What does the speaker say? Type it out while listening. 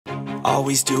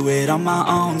Always do it on my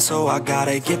own, so I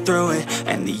gotta get through it.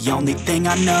 And the only thing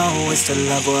I know is to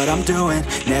love what I'm doing.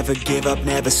 Never give up,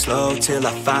 never slow, till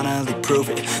I finally prove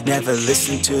it. Never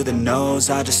listen to the no's,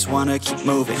 I just wanna keep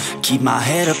moving. Keep my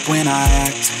head up when I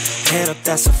act, head up,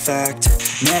 that's a fact.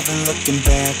 Never looking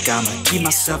back, I'ma keep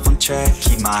myself on track.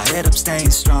 Keep my head up,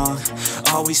 staying strong,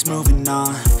 always moving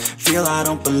on. Feel I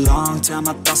don't belong, tell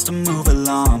my thoughts to move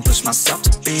along. Push myself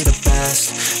to be the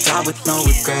best, die with no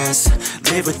regrets.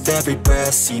 Live with every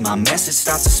breath, see my message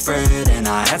start to spread. And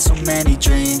I had so many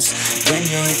dreams, when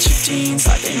you hit your teens.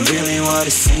 Life ain't really what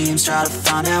it seems, try to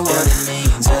find out what it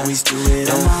means. Always do it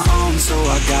on my own, so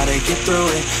I gotta get through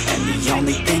it. And the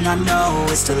only thing I know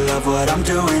is to love what I'm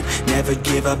doing. Never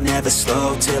give up, never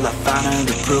slow, till I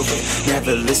finally prove it.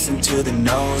 Never listen to the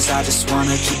no's, I just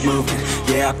wanna keep moving.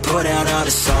 Yeah, I put out all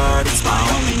this art, it's my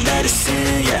only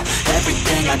medicine. Yeah,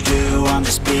 everything I do, I'm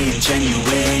just being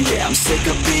genuine. Yeah, I'm sick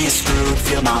of being screwed,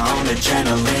 feel my own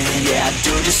adrenaline. Yeah, I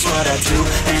do just what I do,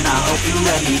 and I hope you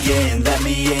let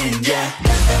me in, yeah.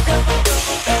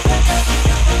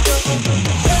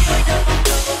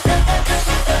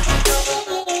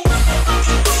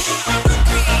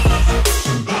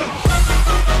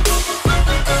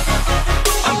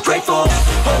 I'm grateful,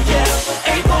 oh yeah,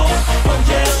 able, oh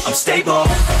yeah, I'm stable,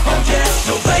 oh yeah,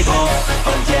 no label,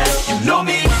 oh yeah, you know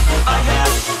me, I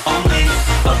have only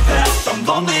a path, I'm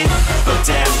lonely, but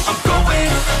damn, I'm going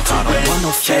to I don't want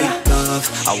no fake love,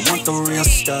 I want the real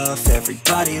stuff.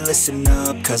 Everybody listen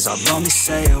up, cause I'll only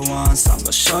say it once. I'm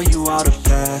gonna show you all the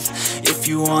path, if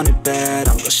you want it bad.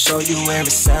 I'm gonna show you where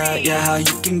it's at, yeah, how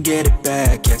you can get it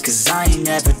back. Yeah, cause I ain't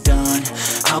never done,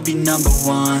 I'll be number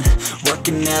one.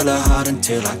 Working hella hard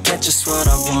until I get just what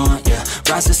I want, yeah.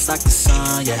 Rises like the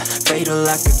sun, yeah, fatal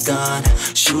like a gun.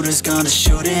 Shooters gonna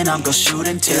shoot and I'm gonna shoot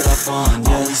until I won,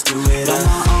 yeah. Always do it on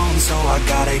my own, so I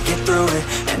gotta get through it.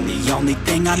 And the only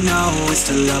thing I know is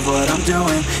to love what I'm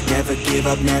doing. Never give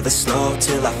up, never slow,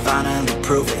 till I finally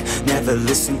prove it. Never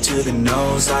listen to the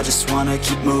no's, I just wanna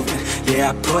keep moving.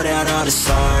 Yeah, I put out all this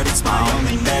art, it's my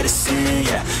only medicine.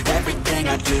 Yeah, everything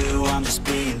I do, I'm just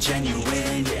being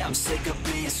genuine. Yeah, I'm sick of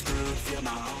being screwed, feel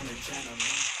my own adrenaline.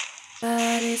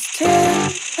 But it's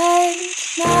too late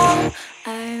now, I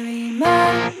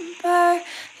remember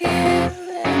you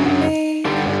and me,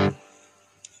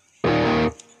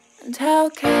 and how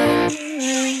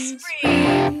careless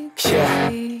we could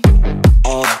be.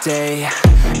 All day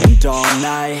and all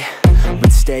night,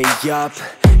 we'd stay up,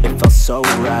 it felt so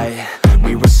right.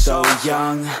 We were so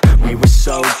young, we were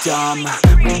so dumb.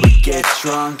 We would get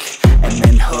drunk and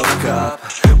then hook up.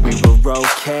 We were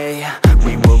okay,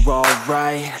 we were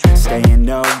alright, staying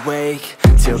awake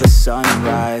till the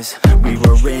sunrise. We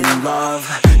were in love,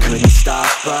 couldn't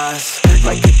stop us,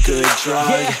 like a good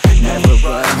drug, never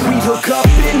run. We'd hook up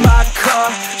in my car,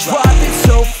 driving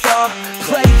so far,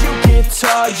 play your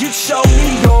guitar, you'd show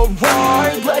me your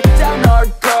art. Let down our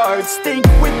guards, think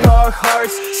with our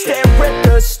hearts, stare at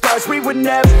the stars. We were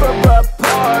never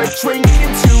apart,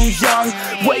 drinking too young,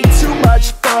 way too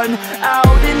much fun,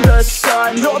 out in the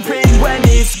sun, hoping when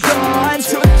it's gone.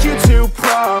 Took you to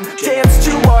prom, dance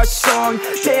to our song,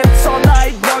 dance all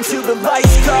night long till the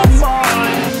lights come on.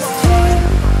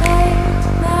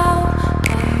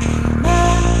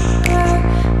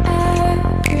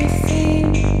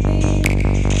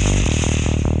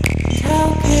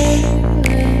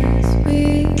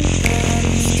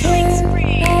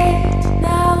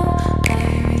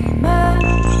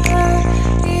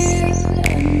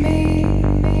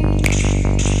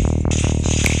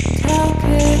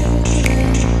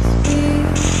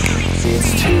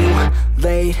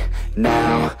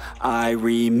 Now I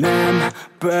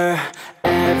remember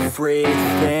everything,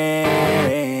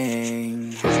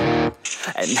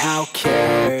 and how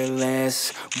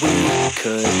careless we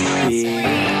could be,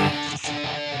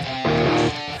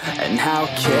 and how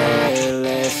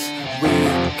careless we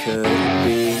could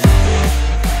be.